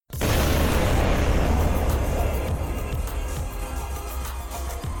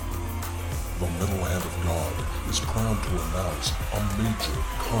is proud to announce a major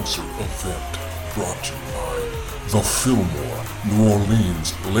concert event brought to you by the Fillmore, New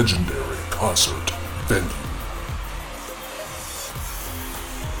Orleans legendary concert venue.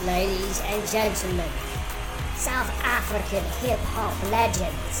 Ladies and gentlemen, South African hip-hop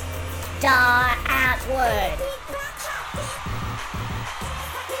legends, Die Outward.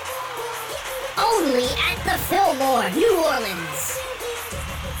 Only at the Fillmore, New Orleans.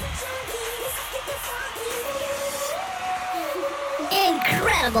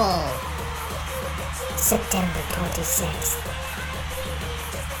 Incredible! September 26th.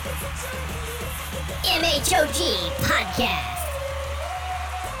 MHOG Podcast.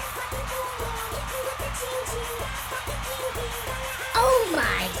 Oh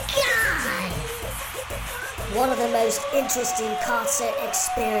my God! One of the most interesting concert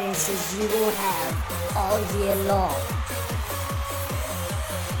experiences you will have all year long.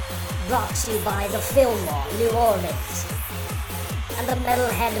 Brought to you by the Fillmore, New Orleans, and the Metal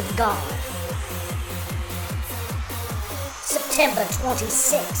Hand of God. September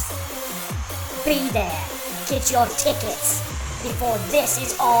 26th. Be there. Get your tickets before this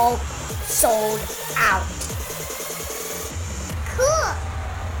is all sold out. Cool.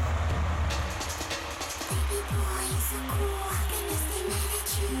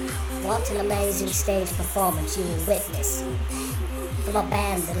 What an amazing stage performance you will witness from a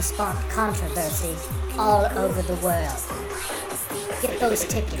band that has sparked controversy all over the world. Get those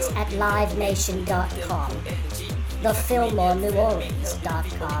tickets at livenation.com,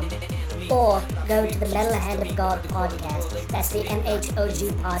 thefillmoreneworleans.com, or go to the Metal Hand of God podcast. That's the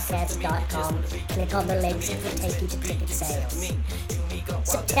MHOGpodcast.com. Click on the links, it will take you to ticket sales.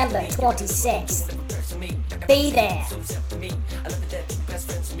 September 26th. Be there.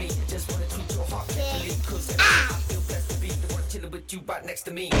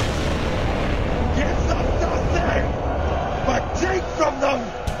 Give them nothing, but take from them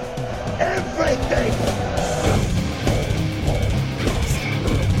everything.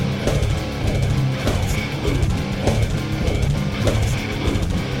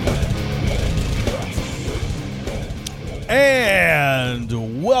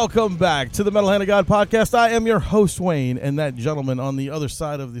 And welcome back to the Metal Hand of God podcast. I am your host, Wayne, and that gentleman on the other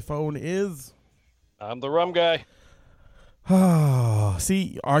side of the phone is... I'm the rum guy.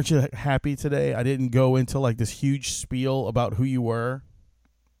 See, aren't you happy today? I didn't go into like this huge spiel about who you were.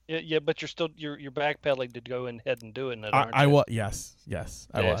 Yeah, but you're backpedaling to go ahead and do it, aren't I you? was. Yes,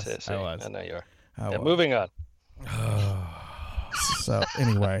 I was. Yes, I was. I know you are. I was. Moving on. So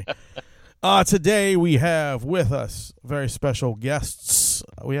anyway, today we have with us very special guests.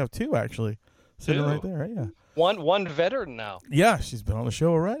 We have two actually sitting right there. Yeah, one veteran now. Yeah, she's been on the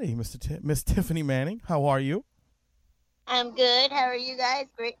show already. Miss Tiffany Manning, how are you? I'm good. How are you guys?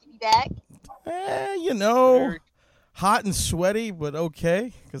 Great to be back. Hot and sweaty, but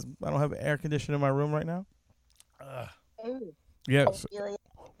okay, because I don't have air conditioning in my room right now. Yes,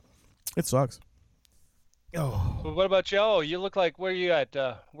 it sucks. Oh, Well, what about you? Oh, you look like where you at?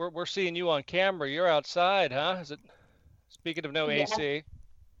 We're seeing you on camera. You're outside, huh? Is it? Speaking of no AC.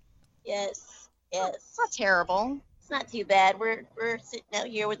 Yes. It's not terrible. It's not too bad. We're sitting out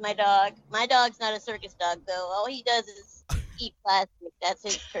here with my dog. My dog's not a circus dog, though. All he does is eat plastic. That's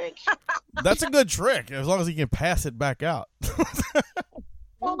his trick. that's a good trick, as long as he can pass it back out. That's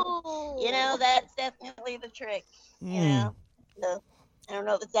definitely the trick. So, I don't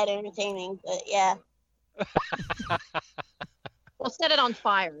know if it's that entertaining, but yeah. We'll set it on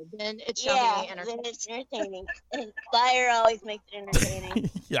fire, then it shall be Then entertaining. it's entertaining. And fire always makes it entertaining.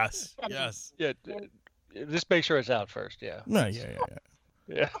 Yes. Yeah. Just make sure it's out first. Yeah. No,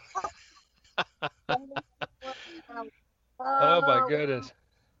 yeah. Oh my goodness.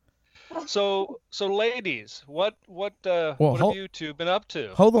 So ladies, what have you two been up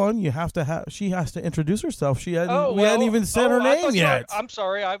to? Hold on, she has to introduce herself. We hadn't even said her I name thought yet. I'm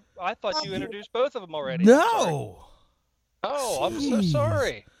sorry. I thought you introduced both of them already. No. I'm so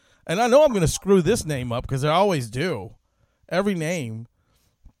sorry. And I know I'm going to screw this name up because I always do. Every name.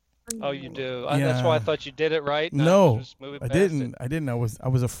 Oh, you do. Yeah. That's why I thought you did it right. No, just moving I past didn't. it. I didn't. I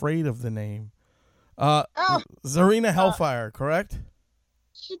was afraid of the name. Zarina Hellfire, correct?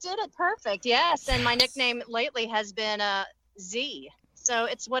 She did it perfect, yes. And my nickname lately has been Z. So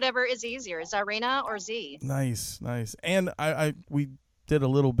it's whatever is easier, Zarina or Z. Nice. And we did a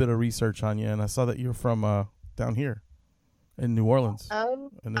little bit of research on you, and I saw that you're from down here in New Orleans.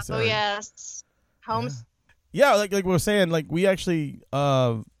 In this area. Yes. Homes. Yeah, like we were saying, like we actually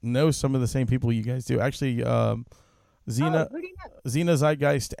know some of the same people you guys do. Actually, Xena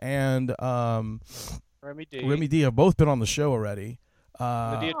Zeitgeist and Remy D. Remy D have both been on the show already.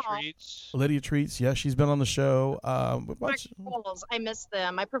 Lydia Treats. Lydia Treats, yeah, she's been on the show. I miss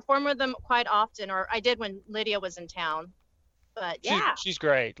them. I perform with them quite often, or I did when Lydia was in town. But yeah, she's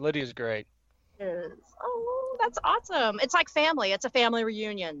great. Lydia's great. Oh, that's awesome! It's like family. It's a family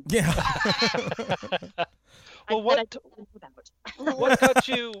reunion. Yeah. Well, what got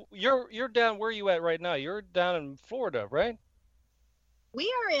you? You're down. Where are you at right now? You're down in Florida, right?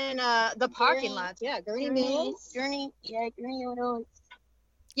 We are in the parking lot. Yeah, Gurney Mills. Gurney, Illinois.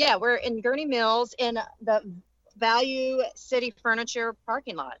 Yeah, we're in Gurney Mills in the Value City Furniture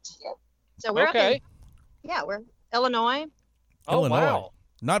parking lot. Yep. So we're okay. We're Illinois. Oh, wow.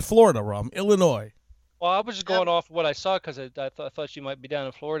 Not Florida, Rum. Illinois. Well, I was just going off what I saw because I thought you might be down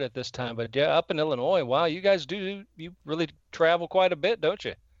in Florida at this time. But yeah, up in Illinois. Wow, you guys you really travel quite a bit, don't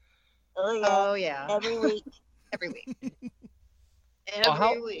you? Oh, yeah. Every week. Every week.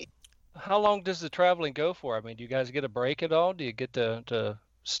 Every week. How long does the traveling go for? I mean, do you guys get a break at all? Do you get to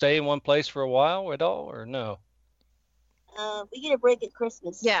stay in one place for a while at all, or no? We get a break at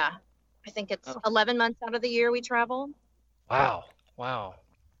Christmas. Yeah. I think it's 11 months out of the year we travel. Wow.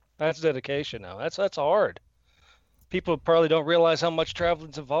 That's dedication now. That's hard. People probably don't realize how much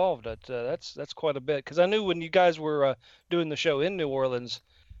traveling's involved. That's quite a bit. Because I knew when you guys were doing the show in New Orleans,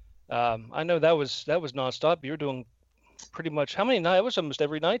 I know that was nonstop. You were doing pretty much how many nights? It was almost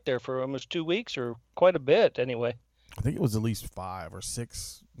every night there for almost 2 weeks, or quite a bit anyway. I think it was at least 5 or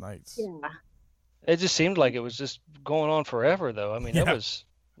 6 nights. Yeah. It just seemed like it was just going on forever, though. I mean, It was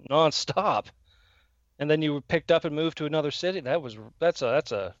nonstop. And then you were picked up and moved to another city. That's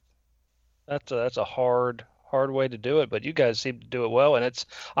a hard way to do it. But you guys seem to do it well. And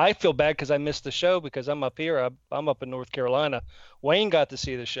I feel bad because I missed the show because I'm up here. I'm up in North Carolina. Wayne got to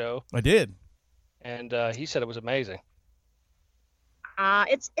see the show. I did. And he said it was amazing.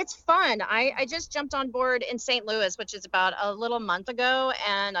 It's fun. I just jumped on board in St. Louis, which is about a little month ago,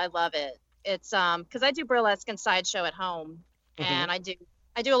 and I love it. It's because I do burlesque and sideshow at home, and I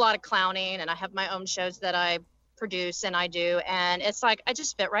do a lot of clowning, and I have my own shows that I produce and and it's like I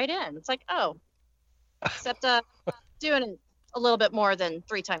just fit right in. It's like, except doing it a little bit more than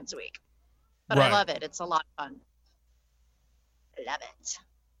 3 times a week, but I love it. It's a lot of fun. I love it.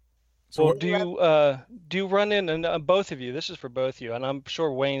 So do you run in, and both of you, this is for both of you, and I'm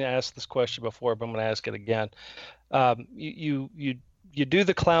sure Wayne asked this question before, but I'm going to ask it again. You do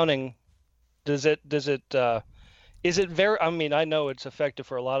the clowning. Is it very, I mean, I know it's effective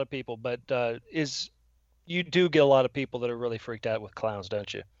for a lot of people, but you do get a lot of people that are really freaked out with clowns,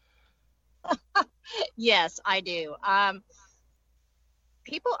 don't you? Yes, I do.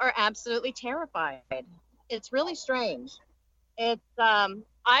 People are absolutely terrified. It's really strange. It's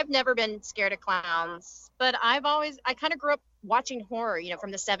I've never been scared of clowns, but I kind of grew up watching horror, from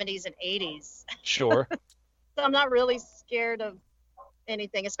the 70s and 80s. Sure. So I'm not really scared of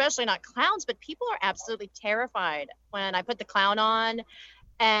anything, especially not clowns, but people are absolutely terrified when I put the clown on.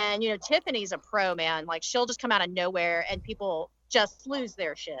 And, Tiffany's a pro, man. Like, she'll just come out of nowhere and people just lose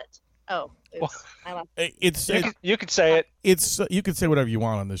their shit. Oh, oops. You could say it. You can say whatever you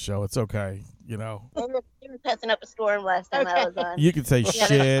want on this show. It's okay. They were passing up a storm last time I was on. You can say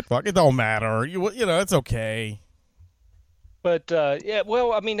shit. Fuck, it don't matter. It's okay. But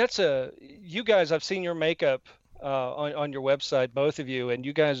well, I mean, you guys. I've seen your makeup on your website, both of you, and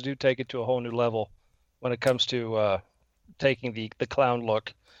you guys do take it to a whole new level when it comes to taking the clown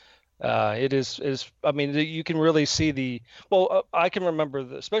look. It is. I mean, you can really see I can remember,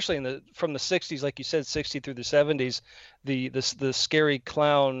 especially from the 60s, like you said, 60 through the 70s, the scary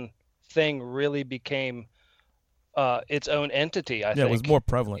clown thing really became its own entity. I think. Yeah, it was more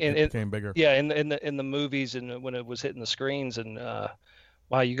prevalent. It became bigger. Yeah, in the movies and when it was hitting the screens, and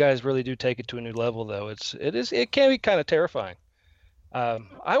wow, you guys really do take it to a new level, though. It can be kind of terrifying.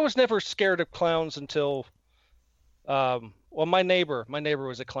 I was never scared of clowns until. Well, my neighbor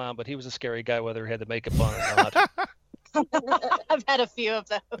was a clown, but he was a scary guy whether he had the makeup on or not. I've had a few of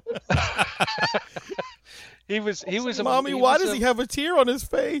those. He was. Mommy, why does he have a tear on his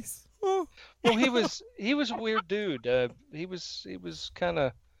face? Well, he was a weird dude. He was kind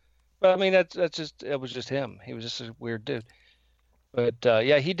of. But I mean, it was just him. He was just a weird dude. But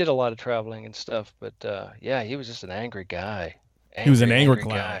yeah, he did a lot of traveling and stuff. But yeah, he was just an angry guy. He was an angry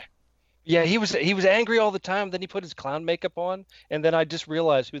clown. Guy. Yeah, he was angry all the time. Then he put his clown makeup on, and then I just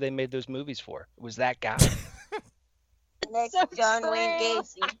realized who they made those movies for. It was that guy. Next, John Wayne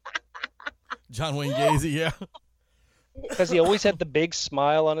Gacy. John Wayne Gacy, yeah. Because he always had the big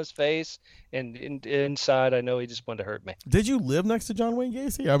smile on his face, and inside, I know he just wanted to hurt me. Did you live next to John Wayne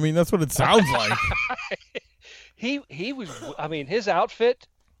Gacy? I mean, that's what it sounds like. He was. I mean, his outfit,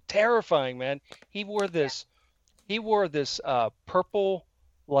 terrifying, man. He wore this he wore this purple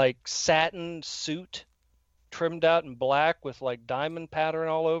like satin suit trimmed out in black with like diamond pattern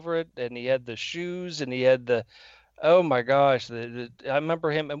all over it, and he had the shoes, and he had the, oh my gosh, I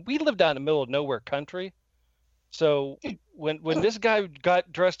remember him, and we lived out in the middle of nowhere country. So when this guy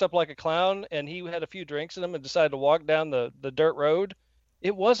got dressed up like a clown and he had a few drinks in him and decided to walk down the dirt road,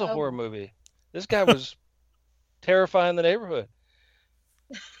 it was a horror movie. This guy was terrifying the neighborhood.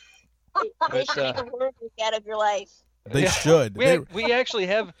 They should make a horror movie out of your life. They should. We actually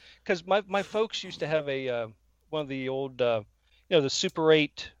have, because my folks used to have a one of the old the Super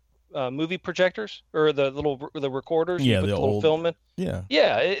 8 movie projectors, or the recorders. Yeah, the little old film in. Yeah.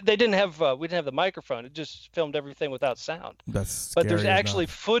 They didn't have we didn't have the microphone. It just filmed everything without sound. That's scary. But there's actually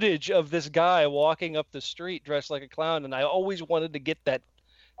enough. footage of this guy walking up the street dressed like a clown, and I always wanted to get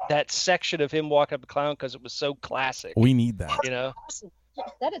that section of him walking up a clown because it was so classic. We need that. You know.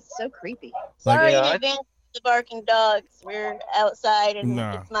 That is so creepy. Sorry in advance for the barking dogs. We're outside and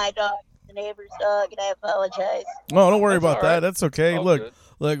it's my dog, the neighbor's dog, and I apologize. No, don't worry about that. Right. That's okay. All Look, good.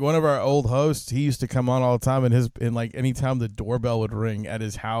 Like one of our old hosts, he used to come on all the time, and like anytime the doorbell would ring at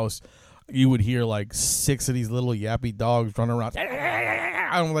his house, you would hear like 6 of these little yappy dogs running around.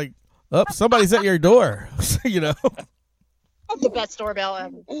 I'm like, oh, somebody's at your door, you know. That's the best doorbell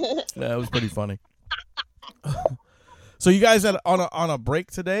ever. Yeah, it was pretty funny. So you guys on a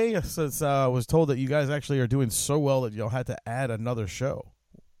break today, since I was told that you guys actually are doing so well that y'all had to add another show.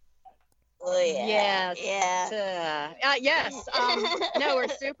 Oh, yeah. Yes. Yeah. Yes. No, we're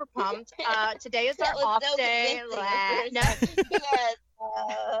super pumped. Today is our off day. Yes.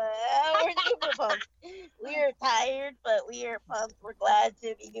 We're super pumped. We are tired, but we are pumped. We're glad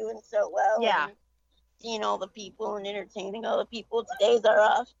to be doing so well. Yeah. And seeing all the people and entertaining all the people. Today's our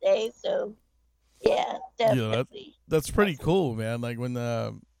off day, so yeah, definitely. Yeah, that's pretty cool, man. Like when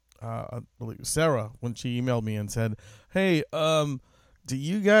Sarah, when she emailed me and said, "Hey, do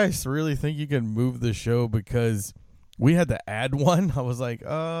you guys really think you can move the show because we had to add one?" I was like,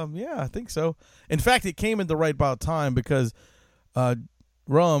 yeah, I think so. In fact, it came in the right about time because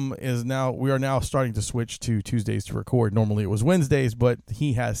we are now starting to switch to Tuesdays to record. Normally it was Wednesdays, but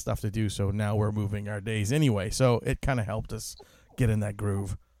he has stuff to do, so now we're moving our days anyway. So it kind of helped us get in that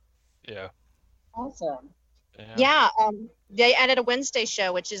groove. Yeah. Awesome. Yeah. They added a Wednesday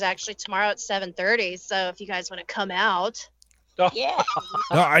show, which is actually tomorrow at 7:30. So if you guys want to come out. Yeah.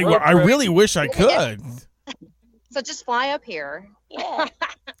 No, I really wish I could. So just fly up here. Yeah.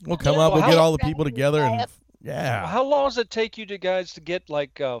 We'll come up. We'll get all the people together, and yeah. How long does it take you guys to get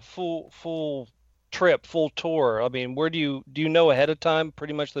like a full trip, full tour? I mean, where do you know ahead of time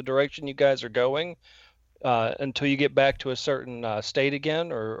pretty much the direction you guys are going until you get back to a certain state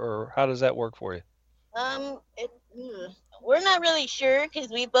again, or how does that work for you? We're not really sure because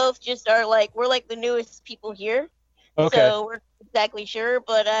we both just are we're like the newest people here. Okay. So we're not exactly sure,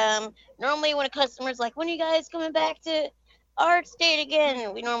 but normally when a customer's like, "When are you guys coming back to our state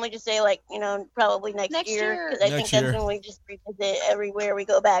again?" we normally just say probably next year, because I think that's when we just revisit everywhere we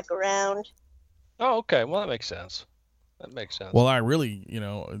go back around. Oh, okay. Well, that makes sense. Well, I really,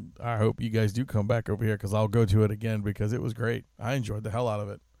 I hope you guys do come back over here because I'll go to it again because it was great. I enjoyed the hell out of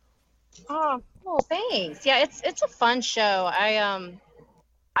it. Oh, well, thanks. Yeah, it's a fun show. I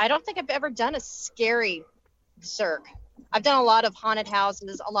don't think I've ever done a scary Cirque. I've done a lot of haunted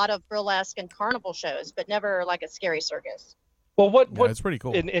houses, a lot of burlesque and carnival shows, but never like a scary circus. Well, it's pretty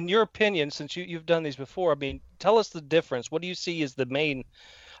cool. In your opinion, since you've done these before, I mean, tell us the difference. What do you see as the main?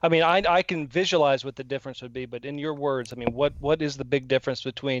 I mean, I can visualize what the difference would be, but in your words, I mean, what is the big difference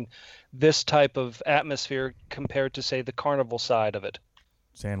between this type of atmosphere compared to, say, the carnival side of it?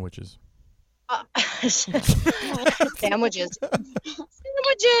 Sandwiches. Sandwiches.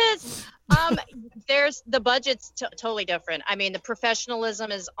 There's the budget's totally different. I mean, the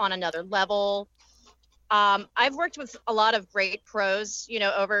professionalism is on another level. I've worked with a lot of great pros,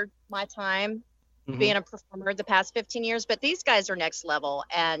 over my time being a performer the past 15 years, but these guys are next level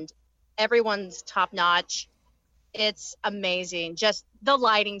and everyone's top notch. It's amazing. Just the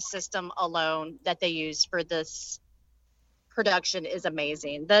lighting system alone that they use for this production is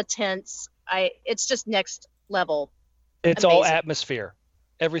amazing. The tents, it's just next level. It's amazing. All atmosphere.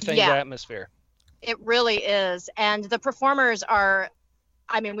 Everything's atmosphere. It really is. And the performers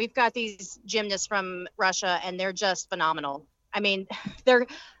we've got these gymnasts from Russia and they're just phenomenal. I mean, they're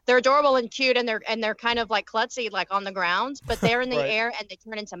adorable and cute and they're kind of like klutzy, like on the ground, but they're in the air and they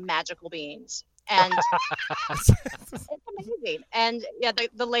turn into magical beings. And it's amazing. And yeah,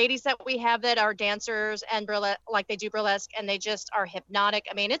 the ladies that we have that are dancers and they do burlesque and they just are hypnotic.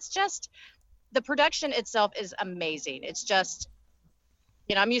 I mean, it's just, the production itself is amazing. It's just,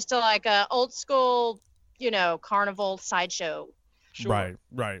 I'm used to like a old school carnival sideshow Sure.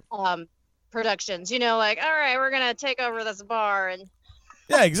 Right. productions. Like, all right, we're gonna take over this bar, and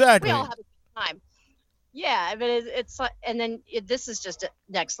Yeah, exactly. we all have a good time. Yeah, but it's like, and then this is just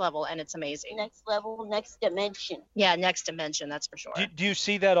next level, and it's amazing. Next level, next dimension. Yeah, next dimension, that's for sure. Do you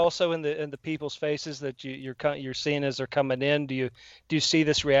see that also in the people's faces that you're seeing as they're coming in? Do you see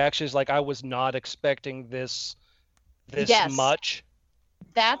this reaction? It's like, I was not expecting this Yes. much.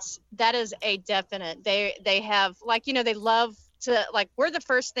 That is a definite. They have, like, they love to, like, we're the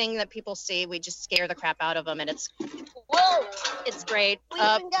first thing that people see. We just scare the crap out of them, and it's great. We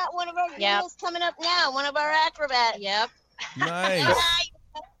even got one of our girls coming up now, one of our acrobats. Yep. Nice.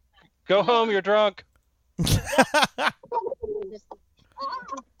 Go home, you're drunk. I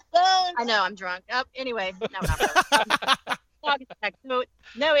know, I'm drunk. Anyway, no, not really.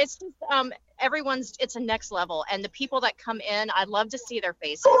 No, it's just it's a next level, and the people that come in, I love to see their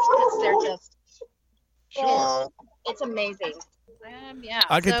faces because they're just it's amazing. Yeah.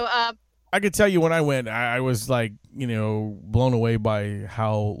 I could tell you when I went, I was like, blown away by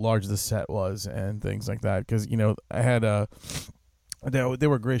how large the set was and things like that. Because, I had they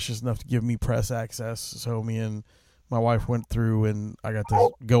were gracious enough to give me press access. So me and my wife went through, and I got to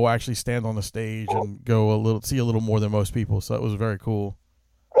go actually stand on the stage and see a little more than most people. So it was very cool.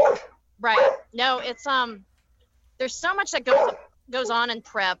 Right. No, it's there's so much that goes on in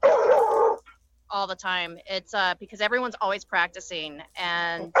prep all the time. It's because everyone's always practicing,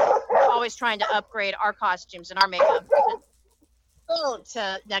 and we're always trying to upgrade our costumes and our makeup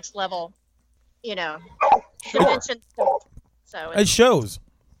to next level, dimension. So it shows.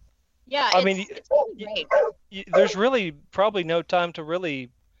 Yeah, it's great. There's really probably no time to really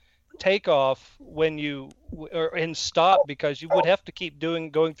take off and stop, because you would have to keep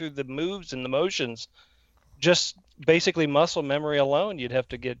going through the moves and the motions. Just basically muscle memory alone, you'd have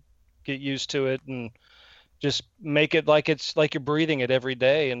to get used to it and just make it like it's like you're breathing it every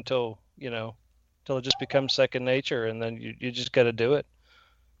day until it just becomes second nature, and then you just got to do it.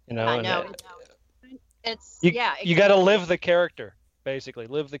 I know. You got to live the character. Basically,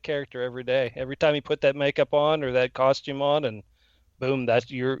 live the character every day. Every time you put that makeup on or that costume on, and boom,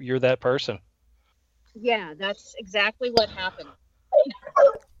 that's you're that person. Yeah, that's exactly what happened.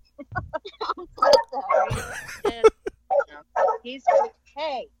 He's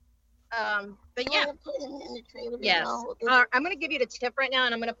okay. But yeah. Yes. I'm going to give you the tip right now,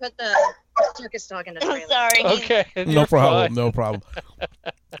 and I'm going to put the circus dog in the trailer. I'm sorry. Okay. No problem. No problem.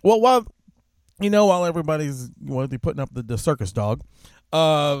 Well, while everybody's putting up the circus dog,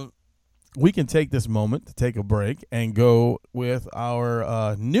 we can take this moment to take a break and go with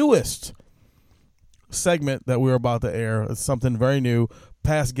our newest segment that we're about to air. It's something very new.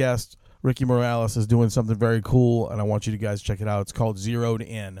 Past guest Ricky Morales is doing something very cool, and I want you to guys check it out. It's called Zeroed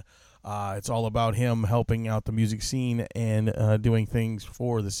In. It's all about him helping out the music scene and doing things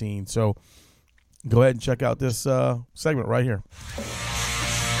for the scene. So go ahead and check out this segment right here.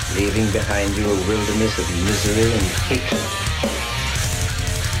 Leaving behind you a wilderness of misery and hatred,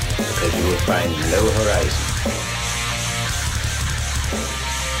 because you will find no horizon.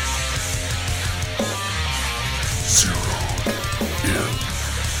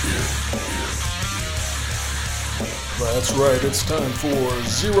 That's right, it's time for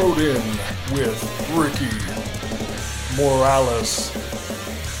Zeroed In with Ricky Morales.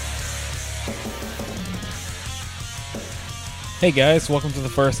 Hey guys, welcome to the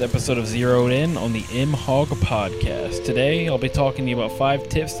first episode of Zeroed In on the M-Hog podcast. Today, I'll be talking to you about 5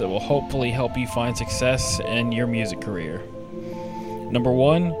 tips that will hopefully help you find success in your music career. Number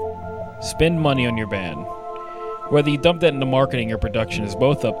 1, spend money on your band. Whether you dump that into marketing or production is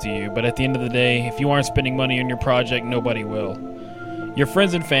both up to you, but at the end of the day, if you aren't spending money on your project, nobody will. Your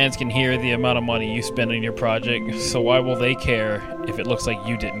friends and fans can hear the amount of money you spend on your project, so why will they care if it looks like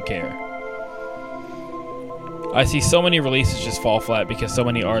you didn't care? I see so many releases just fall flat because so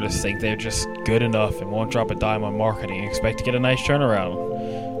many artists think they're just good enough and won't drop a dime on marketing and expect to get a nice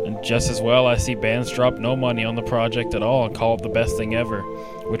turnaround. And just as well, I see bands drop no money on the project at all and call it the best thing ever,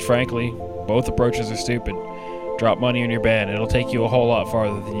 which frankly, both approaches are stupid. Drop money on your band, it'll take you a whole lot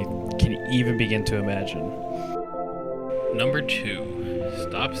farther than you can even begin to imagine. Number 2,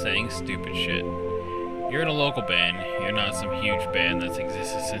 stop saying stupid shit. You're in a local band, you're not some huge band that's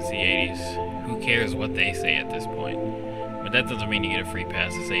existed since the 80s. Who cares what they say at this point? But that doesn't mean you get a free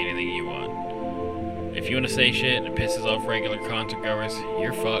pass to say anything you want. If you want to say shit and it pisses off regular concert goers,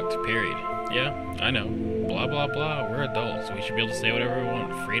 you're fucked, period. Yeah, I know. Blah blah blah, we're adults, we should be able to say whatever we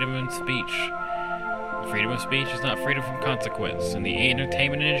want. Freedom of speech. Freedom of speech is not freedom from consequence. In the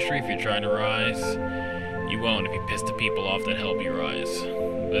entertainment industry, if you're trying to rise, you won't if you piss the people off that help you rise.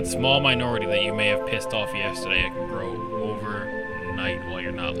 that small minority that you may have pissed off yesterday, it can grow overnight while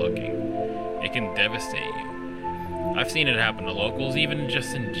you're not looking. It can devastate you. I've seen it happen to locals, even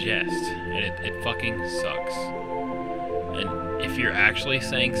just in jest, and it fucking sucks. And if you're actually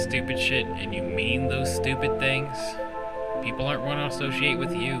saying stupid shit and you mean those stupid things, people aren't going to associate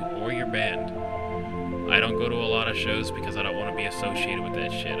with you or your band. I don't go to a lot of shows because I don't want to be associated with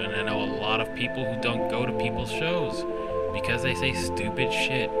that shit, and I know a lot of people who don't go to people's shows because they say stupid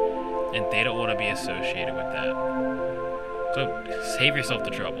shit and they don't want to be associated with that. So save yourself the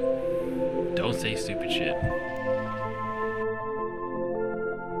trouble. Don't say stupid shit.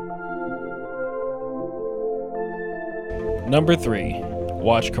 Number 3,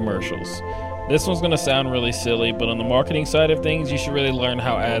 watch commercials. This one's going to sound really silly, but on the marketing side of things, you should really learn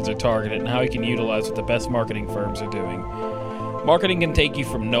how ads are targeted and how you can utilize what the best marketing firms are doing. Marketing can take you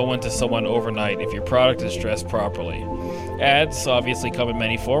from no one to someone overnight if your product is dressed properly. Ads obviously come in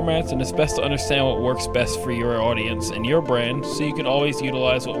many formats, and it's best to understand what works best for your audience and your brand so you can always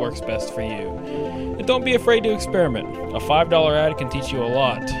utilize what works best for you. And don't be afraid to experiment. A $5 ad can teach you a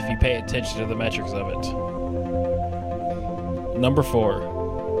lot if you pay attention to the metrics of it. Number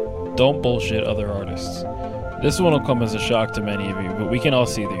 4. Don't bullshit other artists. This one will come as a shock to many of you, but we can all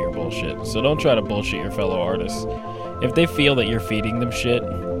see through your bullshit, so don't try to bullshit your fellow artists. If they feel that you're feeding them shit,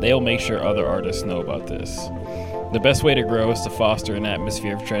 they'll make sure other artists know about this. The best way to grow is to foster an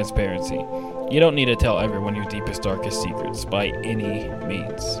atmosphere of transparency. You don't need to tell everyone your deepest, darkest secrets by any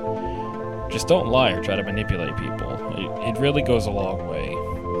means. Just don't lie or try to manipulate people. It really goes a long way.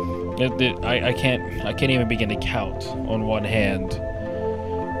 I can't even begin to count on one hand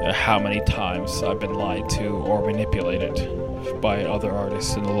how many times I've been lied to or manipulated by other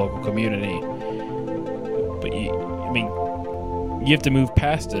artists in the local community. But you have to move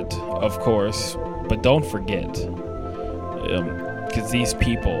past it, of course, but don't forget, because these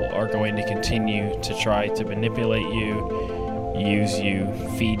people are going to continue to try to manipulate you, use you,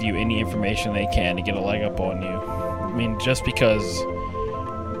 feed you any information they can to get a leg up on you. I mean, just because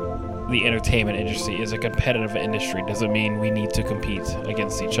the entertainment industry is a competitive industry doesn't mean we need to compete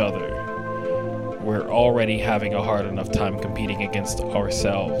against each other. We're already having a hard enough time competing against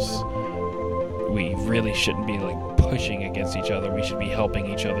ourselves. We really shouldn't be pushing against each other. We should be helping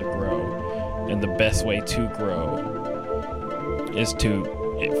each other grow. And the best way to grow is to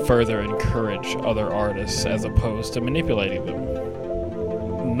further encourage other artists as opposed to manipulating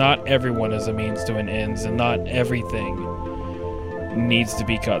them. Not everyone is a means to an end, and not everything needs to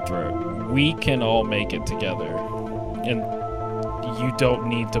be cutthroat. We can all make it together, and you don't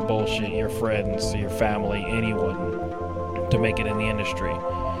need to bullshit your friends, your family, anyone to make it in the industry.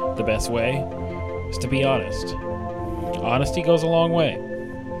 The best way is to be honest. Honesty goes a long way.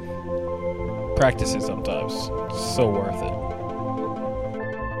 Practice it sometimes. It's so worth it.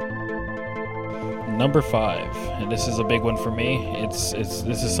 Number 5, and this is a big one for me. This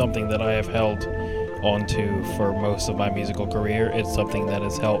is something that I have held onto for most of my musical career. It's something that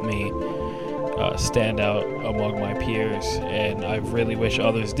has helped me stand out among my peers, and I really wish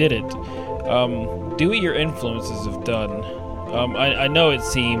others did it. Do what your influences have done. I know it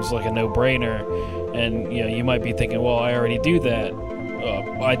seems like a no-brainer, and you might be thinking, well, I already do that.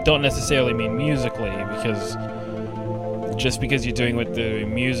 I don't necessarily mean musically, because just because you're doing what they're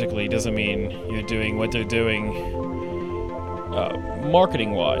doing musically doesn't mean you're doing what they're doing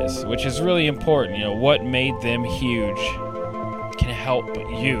marketing-wise, which is really important. What made them huge can help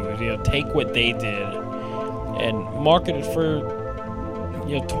you. Take what they did and market it for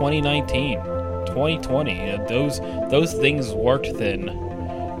 2019, 2020. Those things worked then.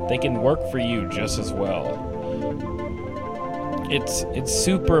 They can work for you just as well. It's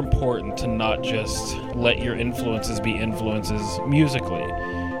super important to not just let your influences be influences musically.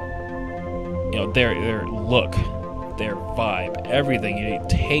 Their look, their vibe, everything. You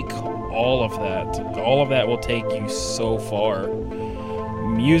take all of that. All of that will take you so far.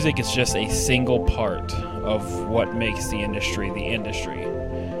 Music is just a single part of what makes the industry the industry.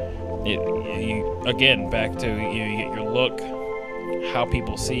 Again, back to you get your look, how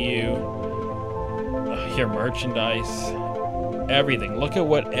people see you, your merchandise, everything. Look at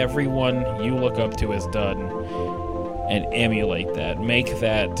what everyone you look up to has done and emulate that. Make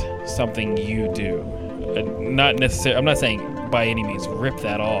that something you do. Not necessarily, I'm not saying by any means rip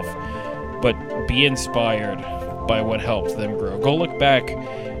that off, but be inspired by what helped them grow. Go look back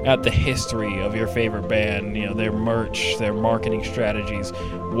at the history of your favorite band, their merch, their marketing strategies.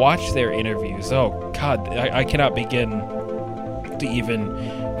 Watch their interviews. Oh God, I cannot begin to even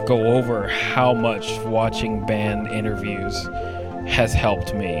go over how much watching band interviews has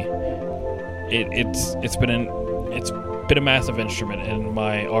helped me. It's been a massive instrument in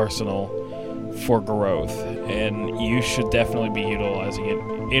my arsenal for growth, and you should definitely be utilizing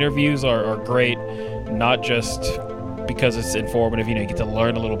it. Interviews are great, not just because it's informative. You get to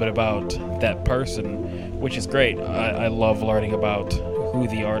learn a little bit about that person, which is great. I love learning about who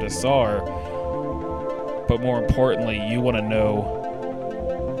the artists are, but more importantly, you want to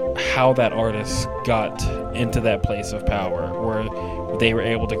know how that artist got into that place of power where they were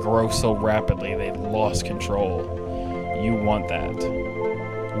able to grow so rapidly they lost control. You want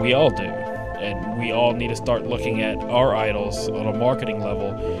that. We all do. And we all need to start looking at our idols on a marketing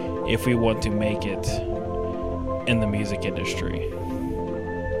level if we want to make it in the music industry.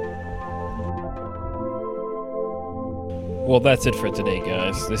 Well, that's it for today,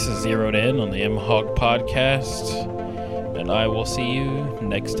 guys. This is Zeroed In on the M-Hog Podcast, and I will see you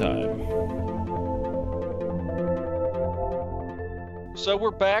next time. So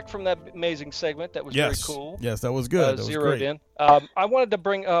we're back from that amazing segment. That was very cool. Yes, that was good. That was Zeroed great. In. I wanted to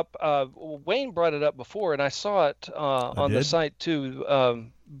bring up, Wayne brought it up before, and I saw it on the site too,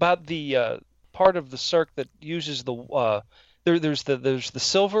 about the part of the Cirque that uses the there's the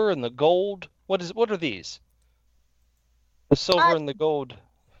silver and the gold. What are these? The silver and the gold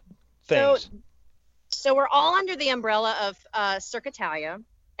things. So we're all under the umbrella of Cirque Italia,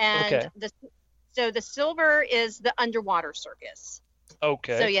 and the silver is the underwater circus.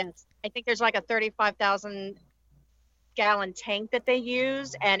 Okay. So yes, I think there's like a 35,000 gallon tank that they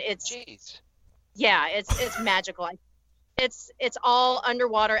use, and it's magical. It's all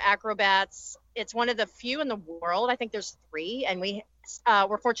underwater acrobats. It's one of the few in the world. I think there's 3, and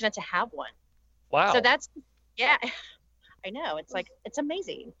we're fortunate to have one. Wow. So that's I know, it's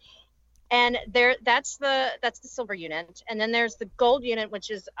amazing. And that's the silver unit, and then there's the gold unit, which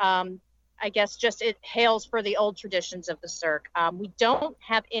is I guess just it hails for the old traditions of the Cirque. We don't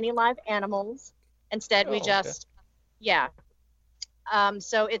have any live animals. Instead, we just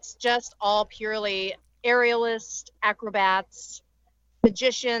so it's just all purely aerialists, acrobats,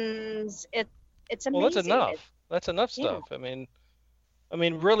 magicians. It's amazing. Well, that's enough. That's enough stuff. I mean,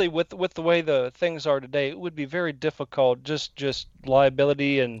 really, with the way the things are today, it would be very difficult. Just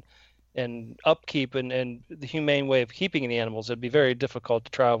liability and upkeep and the humane way of keeping the animals. It'd be very difficult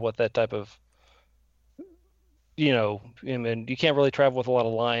to travel with that type of. I mean, you can't really travel with a lot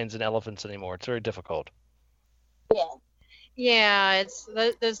of lions and elephants anymore. It's very difficult. Yeah,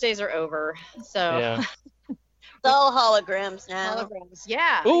 those days are over. So. Yeah. It's all holograms now. Holograms,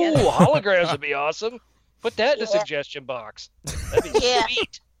 yeah. Ooh, holograms would be awesome. Put that in the suggestion box. That'd be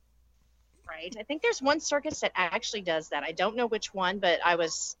sweet. Right. I think there's one circus that actually does that. I don't know which one, but I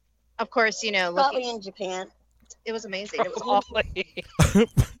was, of course, probably in Japan. It was amazing. It was awful.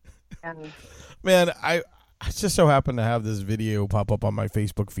 Man, I just so happened to have this video pop up on my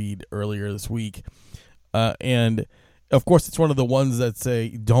Facebook feed earlier this week, and of course, it's one of the ones that say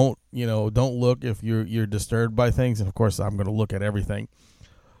don't look if you're disturbed by things. And of course, I'm going to look at everything.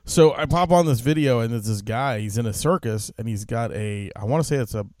 So I pop on this video, and there's this guy. He's in a circus, and he's got I want to say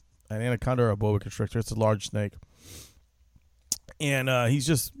it's an anaconda or a boa constrictor. It's a large snake, and he's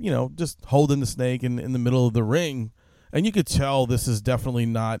just holding the snake in the middle of the ring, and you could tell this is definitely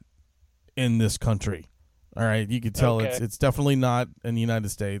not in this country. All right, you could tell it's definitely not in the United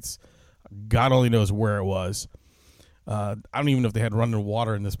States. God only knows where it was. I don't even know if they had running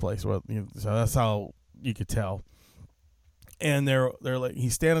water in this place. Well, so that's how you could tell. And they're like,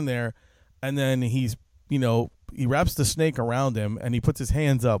 he's standing there, and then he wraps the snake around him, and he puts his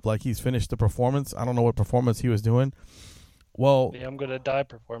hands up like he's finished the performance. I don't know what performance he was doing. Well, I'm gonna die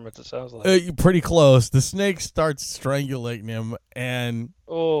performance. It sounds like pretty close. The snake starts strangulating him, and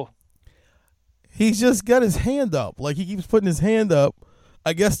he's just got his hand up, like he keeps putting his hand up.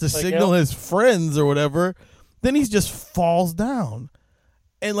 I guess to signal his friends or whatever. Then he just falls down,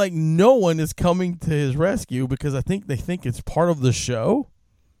 and like no one is coming to his rescue because they think it's part of the show.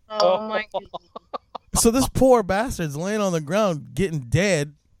 Oh my God. So this poor bastard's laying on the ground getting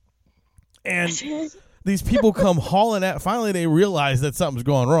dead, and these people come hauling at. Finally, they realize that something's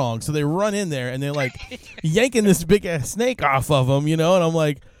going wrong, so they run in there and they're like yanking this big ass snake off of him, And I'm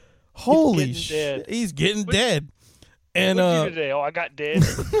like, holy shit, he's getting dead. And today? I got dead.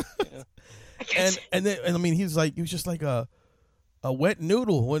 And then I mean he was just like a wet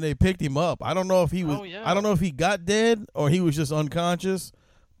noodle when they picked him up. I don't know if he was. I don't know if he got dead or he was just unconscious.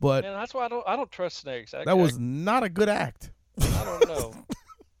 But man, that's why I don't trust snakes. That was not a good act. I don't know.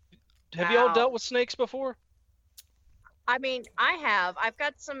 Have you all dealt with snakes before? I mean, I have. I've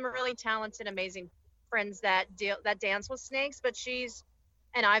got some really talented, amazing friends that dance with snakes. But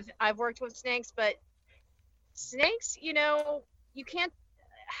I've worked with snakes, but snakes, you can't.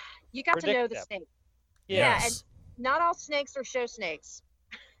 You got to know the snake. Yes. Yeah, not all snakes are show snakes.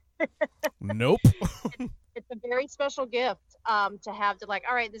 Nope. It's a very special gift to have to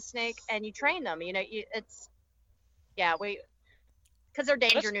all right, this snake, and you train them. Because they're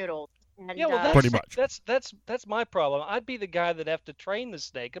danger noodles. And, that's, pretty much. That's my problem. I'd be the guy that have to train the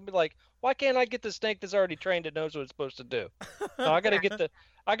snake. I'd be like, why can't I get the snake that's already trained and knows what it's supposed to do? No, I gotta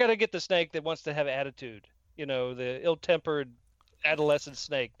get the snake that wants to have attitude. The ill-tempered adolescent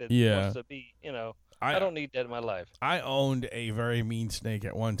snake that wants to be. I don't need that in my life. I owned a very mean snake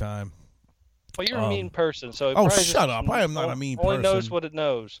at one time. Well, you're a mean person, so shut up! I am not a mean person. Only knows what it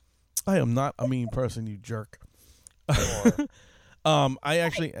knows. I am not a mean person, you jerk. I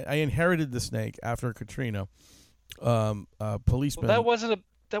inherited the snake after Katrina. Policeman. Well,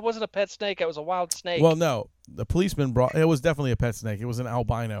 that wasn't a pet snake. That was a wild snake. Well, no, the policeman brought. It was definitely a pet snake. It was an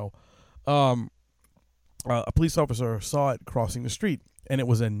albino. A police officer saw it crossing the street, and it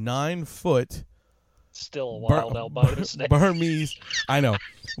was a 9-foot. Still a wild albino snake. Burmese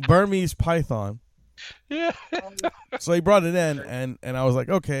python. Yeah. So he brought it in, and I was like,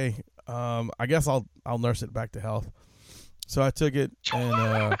 okay, I guess I'll nurse it back to health. So I took it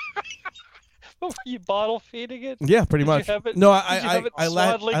and. Were you bottle feeding it? Yeah, pretty much. No, I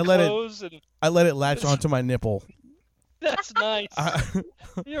let it latch onto my nipple. That's nice.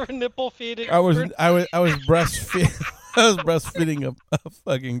 You're nipple feeding. I was breastfeeding. I was breastfeeding a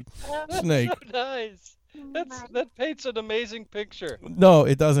fucking snake. So nice. That paints an amazing picture. No,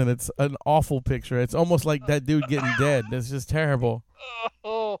 it doesn't. It's an awful picture. It's almost like that dude getting dead. It's just terrible.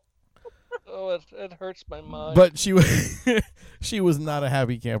 It hurts my mind. But she was not a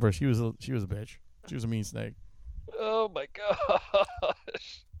happy camper. She was a bitch. She was a mean snake. Oh my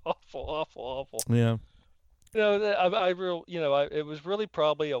gosh! Awful. Yeah. It was really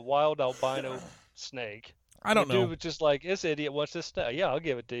probably a wild albino snake. I don't know. Dude was just like, this idiot wants this snake. Yeah, I'll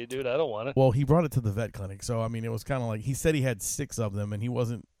give it to you, dude. I don't want it. Well, he brought it to the vet clinic, so I mean, it was kind of like he said he had 6 of them, and he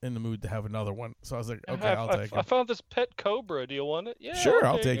wasn't in the mood to have another one. So I was like, okay, I'll take it. I found this pet cobra. Do you want it? Yeah, sure,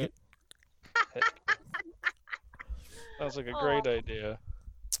 I'll take it. Sounds like a great idea.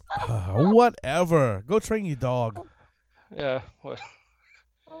 Whatever. Go train your dog. Yeah. What?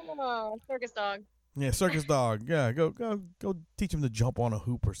 Oh, circus dog. Yeah, circus dog. Yeah, go teach him to jump on a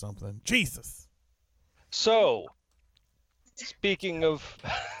hoop or something. Jesus. So, speaking of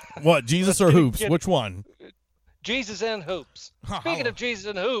what, Jesus or hoops? Which one? Jesus and hoops. Speaking of Jesus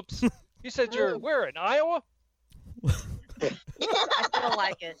and hoops, you said we're in Iowa. I still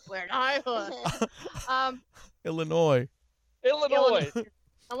like it. We're in Iowa. Illinois. It's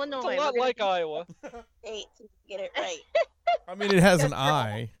a a lot like Iowa. Hey, get it right. I mean, it has an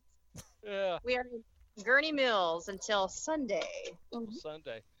I. Yeah. We are in Gurney Mills until Sunday.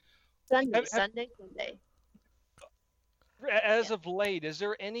 Sunday. Sunday. As of late, is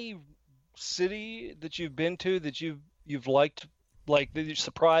there any city that you've been to that you've liked, like that you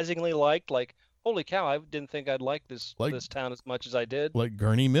surprisingly liked? Like, holy cow, I didn't think I'd like this town as much as I did. Like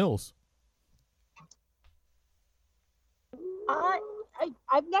Gurney Mills.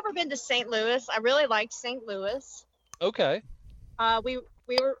 I've never been to St. Louis. I really liked St. Louis. Okay. We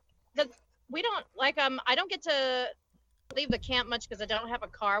don't like I don't get to leave the camp much because I don't have a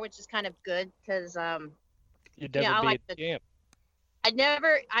car, which is kind of good because you'd never be at camp.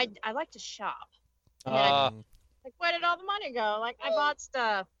 I like to shop. Like, where did all the money go? Like, I bought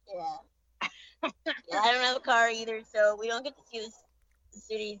stuff. Yeah. I don't have a car either, so we don't get to see the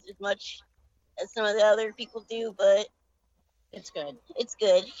cities as much as some of the other people do, but it's good. It's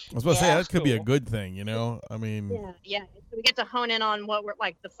good. I was about to say, that could be a good thing, you know? I mean... Yeah. So we get to hone in on what we're,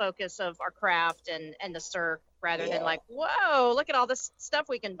 like, the focus of our craft and the Cirque, rather than, like, whoa, look at all this stuff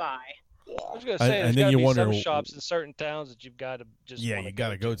we can buy. Yeah. I was going to say, there's got to be some shops in certain towns that you've got to just you got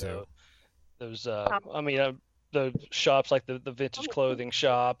to go to. Those, the shops like the vintage clothing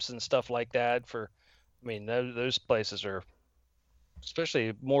shops and stuff like that. Those places are,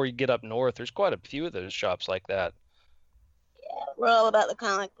 especially more you get up north, there's quite a few of those shops like that. Yeah, we're all about the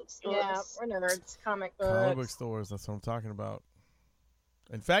comic book stores. Yeah, we're nerds. Comic book stores. That's what I'm talking about.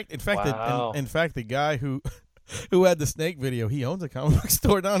 In fact, the guy who had the snake video, he owns a comic book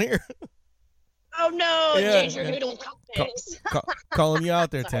store down here. Oh no! Yeah. Danger Noodle Comics. Calling you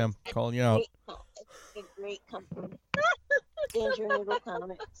out there, Tim. Calling you out. It's a great company. Danger Noodle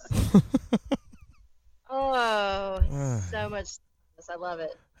Comics. Oh, so much. I love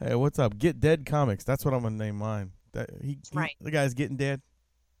it. Hey, what's up? Get Dead Comics. That's what I'm gonna name mine. Right. The guy's getting dead.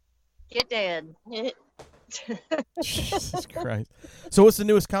 Get dead. Jesus Christ. So what's the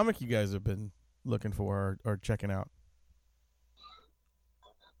newest comic you guys have been looking for or checking out?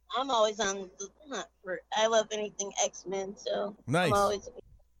 I'm always on the hunt for. I love anything X-Men, so nice. I'm always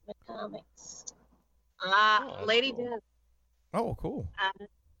with comics. Lady Death. Oh, cool.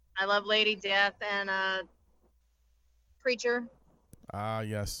 I love Lady Death and Preacher.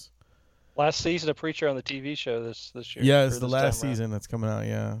 Yes. Last season of Preacher on the TV show this year. Yeah, it's the last season that's coming out.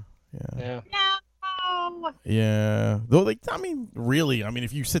 Yeah. Yeah. No. Yeah. Though, really,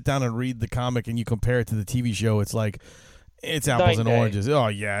 if you sit down and read the comic and you compare it to the TV show, it's like it's apples and oranges. Oh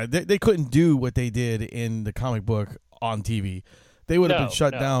yeah, they couldn't do what they did in the comic book on TV. They would have been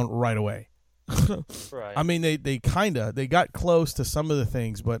shut down right away. Right. They got close to some of the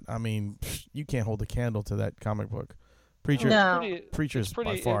things, but you can't hold a candle to that comic book. Preacher's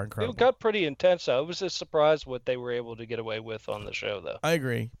by far incredible. It got pretty intense. I was just surprised what they were able to get away with on the show, though. I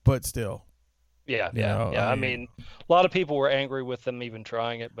agree, but still. Yeah. I mean, a lot of people were angry with them even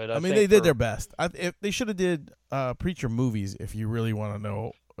trying it, but I think they did their best. If they should have did Preacher movies, if you really want to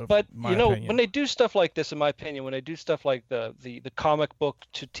know. But opinion. When they do stuff like this, in my opinion, when they do stuff like the comic book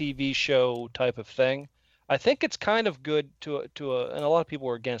to TV show type of thing, I think it's kind of good and a lot of people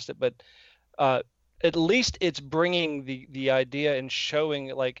were against it, but at least it's bringing the idea and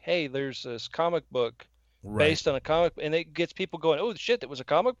showing like, hey, there's this comic book based on a comic, and it gets people going, oh shit, that was a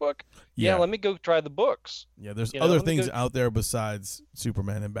comic book. Yeah, let me go try the books. Yeah, there's other things out there besides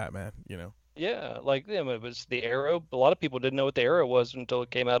Superman and Batman. Yeah, like them. It was the Arrow. A lot of people didn't know what the Arrow was until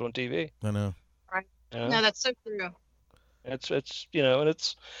it came out on TV. I know. Right. No, that's so true. It's and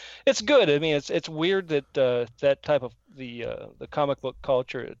it's good. I mean, it's weird that that type of the comic book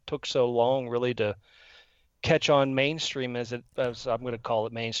culture, it took so long really to catch on mainstream as I'm going to call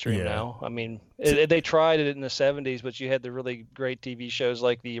it mainstream now. I mean, they tried it in the 70s, but you had the really great TV shows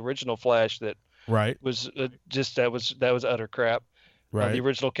like the original Flash that was that was utter crap. Right. The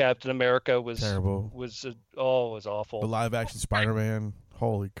original Captain America was terrible. Was awful. The live action Spider-Man,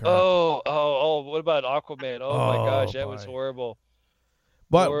 holy crap. Oh! What about Aquaman? Oh my gosh, that was horrible.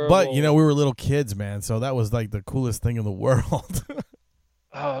 But we were little kids, man. So that was like the coolest thing in the world.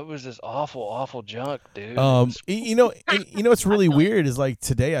 Oh, it was this awful junk, dude. What's really weird is like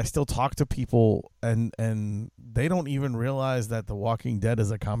today I still talk to people and they don't even realize that The Walking Dead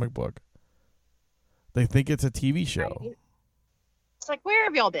is a comic book. They think it's a TV show. Right. It's like, where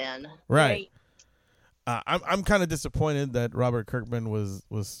have y'all been? Right. I'm kind of disappointed that Robert Kirkman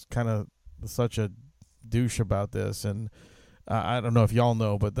was kind of such a douche about this, and I don't know if y'all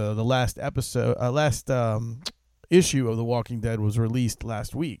know, but the last issue of The Walking Dead was released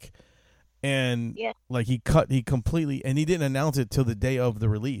last week, and he completely, and he didn't announce it till the day of the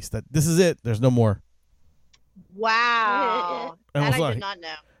release that this is it. There's no more. Wow. That I did not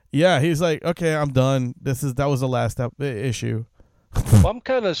know. Yeah, he's like, okay, I'm done. That was the last issue. Well,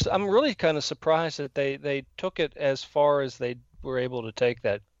 I'm really kind of surprised that they took it as far as they were able to take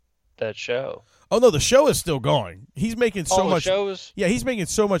that show. Oh no, the show is still going. He's making so much. Yeah, he's making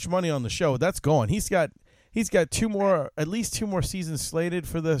so much money on the show. That's going. He's got at least two more seasons slated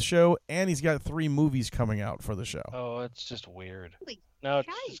for the show, and he's got 3 movies coming out for the show. Oh, it's just weird. No, it's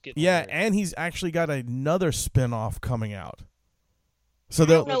just getting weird. And he's actually got another spinoff coming out. So I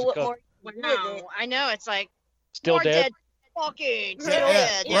don't know what more. Wow, I know it's like Still Dead. Walking.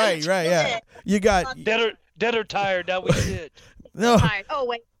 Right. Yeah. You got dead or tired. Now we did. No. Tired. Oh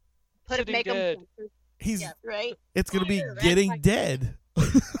wait. Make him. He's right. It's gonna be Getting Dead. They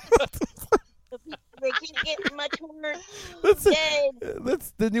can't get much more dead.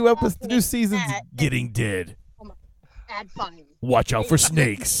 That's the new episode. The new season's Getting Dead. Add fine. Watch out for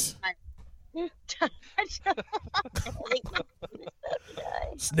snakes.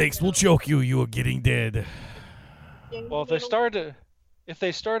 Snakes will choke you. You are getting dead. Well, if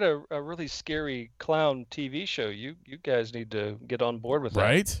they start a really scary clown TV show, you guys need to get on board with that.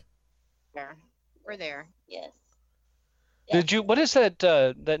 Right? Yeah, we're there. Yes. Did you? What is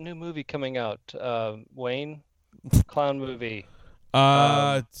that new movie coming out? Wayne, clown movie.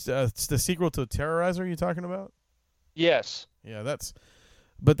 It's the sequel to Terrorizer. You talking about? Yes. Yeah, that's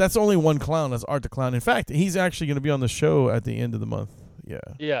only one clown. That's Art the Clown. In fact, he's actually going to be on the show at the end of the month. Yeah.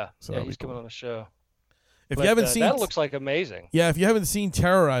 Yeah. So he's coming on the show. If you haven't seen, that looks like amazing. Yeah, if you haven't seen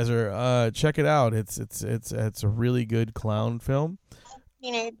Terrorizer, check it out. It's a really good clown film.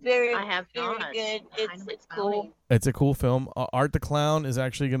 It's very, I have very not. good. It's cool. It's a cool film. Art the Clown is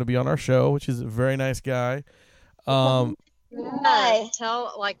actually going to be on our show, which is a very nice guy. Hi.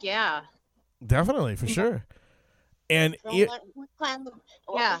 Definitely, for sure. And from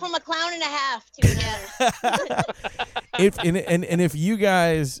a clown and a half to if you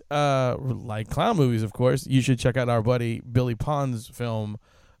guys like clown movies, of course, you should check out our buddy Billy Pond's film,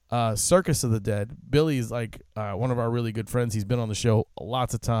 Circus of the Dead. Billy's like one of our really good friends. He's been on the show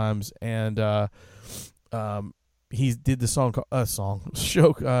lots of times, and he did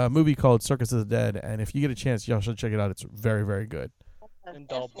the movie called Circus of the Dead, and if you get a chance, y'all should check it out. It's very, very good. And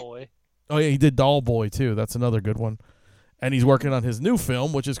Doll Boy. Oh yeah, he did Doll Boy too. That's another good one. And he's working on his new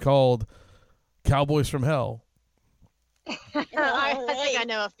film, which is called Cowboys from Hell. I think I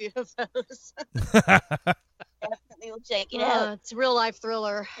know a few of those. Definitely will check it out. It's a real life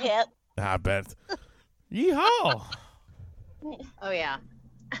thriller. Yep. I bet. Yeehaw! Oh yeah.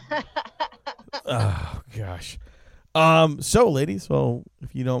 Oh gosh. So ladies, well,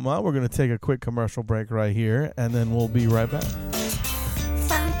 if you don't mind, we're gonna take a quick commercial break right here, and then we'll be right back.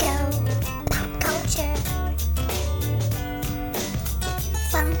 Funko Pop Culture.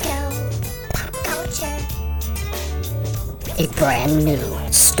 Funko Pop Culture. A brand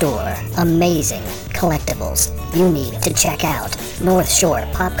new store. Amazing collectibles you need to check out. North Shore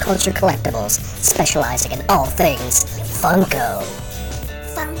Pop Culture Collectibles, specializing in all things Funko.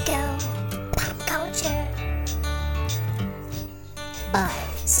 Funko Pop Culture. Buy,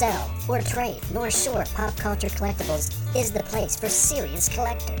 sell, or trade. North Shore Pop Culture Collectibles is the place for serious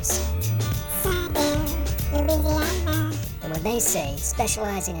collectors. And when they say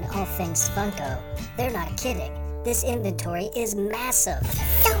specializing in all things Funko, they're not kidding. This inventory is massive.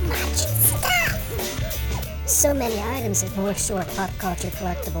 So much stuff. So many items at North Shore Pop Culture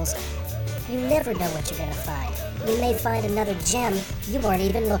Collectibles. You never know what you're gonna find. You may find another gem you weren't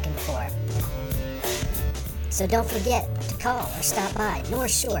even looking for. So don't forget to call or stop by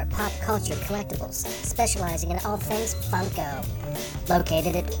North Shore Pop Culture Collectibles, specializing in all things Funko.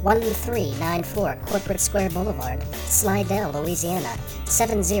 Located at 1394 Corporate Square Boulevard, Slidell, Louisiana,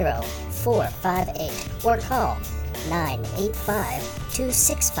 70458, or call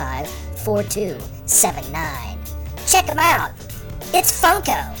 985-265-4279. Check them out! It's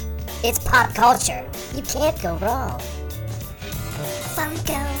Funko! It's pop culture. You can't go wrong.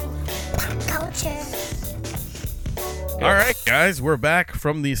 Funko Pop Culture. All right, guys, we're back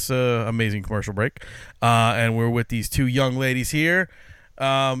from this amazing commercial break, and we're with these two young ladies here.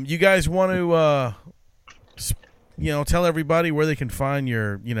 You guys want to, tell everybody where they can find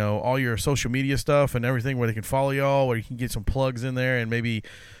your, all your social media stuff and everything, where they can follow y'all, where you can get some plugs in there, and maybe,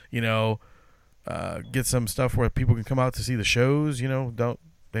 get some stuff where people can come out to see the shows.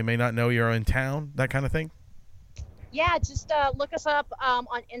 They may not know you're in town, that kind of thing. Yeah, just look us up on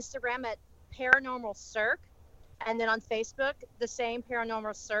Instagram at Paranormal Cirque. And then on Facebook, the same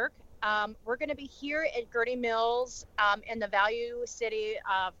Paranormal Cirque. We're going to be here at Gertie Mills in the Value City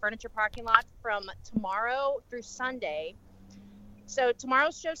Furniture Parking Lot from tomorrow through Sunday. So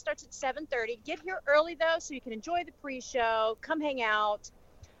tomorrow's show starts at 7:30. Get here early, though, so you can enjoy the pre-show. Come hang out.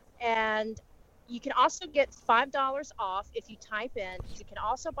 And you can also get $5 off if you type in. You can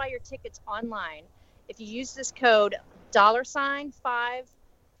also buy your tickets online. If you use this code $5OFF,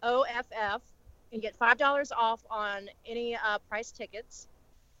 you get $5 off on any price tickets.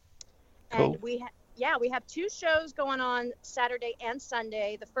 Cool. And we have two shows going on Saturday and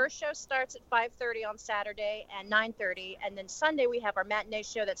Sunday. The first show starts at 5:30 on Saturday and 9:30, and then Sunday we have our matinee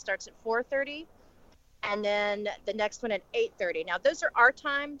show that starts at 4:30, and then the next one at 8:30. Now those are our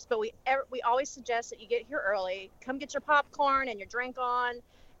times, but we always suggest that you get here early. Come get your popcorn and your drink on,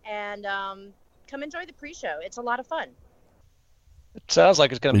 and come enjoy the pre-show. It's a lot of fun. It sounds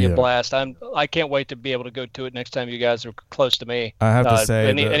like it's going to be a blast. I can't wait to be able to go to it next time you guys are close to me. I have to say,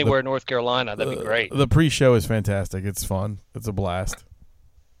 anywhere in North Carolina, that'd be great. The pre-show is fantastic. It's fun. It's a blast.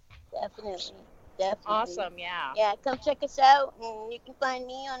 Definitely. Awesome, yeah. Yeah, come check us out. And you can find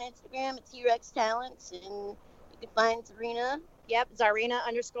me on Instagram at T-Rex Talents, and you can find Zarina. Yep,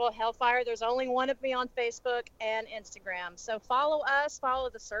 Zarina_Hellfire. There's only one of me on Facebook and Instagram. So follow us, follow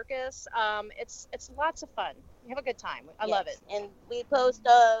the circus. It's lots of fun. You have a good time. I love it. And we post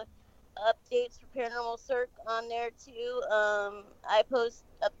updates for Paranormal Cirque on there too. I post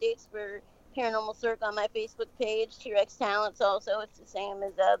updates for Paranormal Cirque on my Facebook page, T-Rex Talents also. It's the same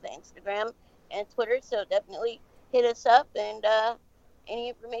as the Instagram and Twitter. So definitely hit us up, and any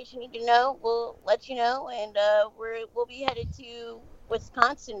information you need to know, we'll let you know. And we'll be headed to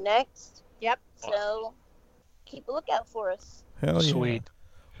Wisconsin next. Yep. So keep a lookout for us. Hell yeah. Sweet.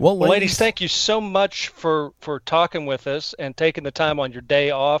 Well, ladies, thank you so much for talking with us and taking the time on your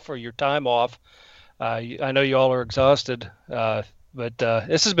day off or your time off. I know you all are exhausted, but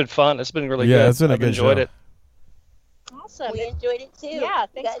this has been fun. It's been really good. Yeah, it's been a I've good enjoyed show. it. Awesome. We enjoyed it too. Yeah,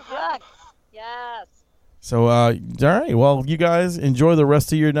 thanks for having us. Yes. So, all right. Well, you guys enjoy the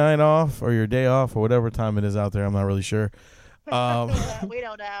rest of your night off or your day off or whatever time it is out there. I'm not really sure. We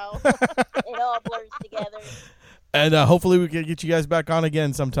don't know. It all blurs together. And hopefully we can get you guys back on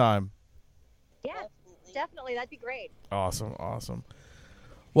again sometime. Yeah, definitely. That'd be great. Awesome.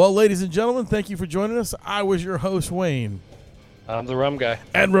 Well, ladies and gentlemen, thank you for joining us. I was your host, Wayne. I'm the rum guy.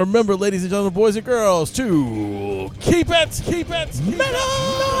 And remember, ladies and gentlemen, boys and girls, to keep it metal!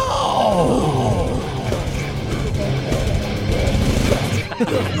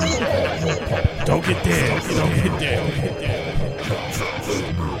 Don't get dead. Don't get dead.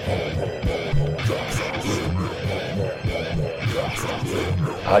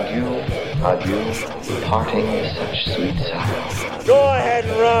 Adieu, parting is such sweet sorrow. Go ahead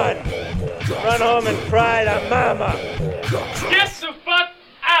and run. Run home and cry to mama. Get the fuck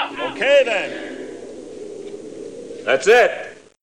out! Okay then. That's it.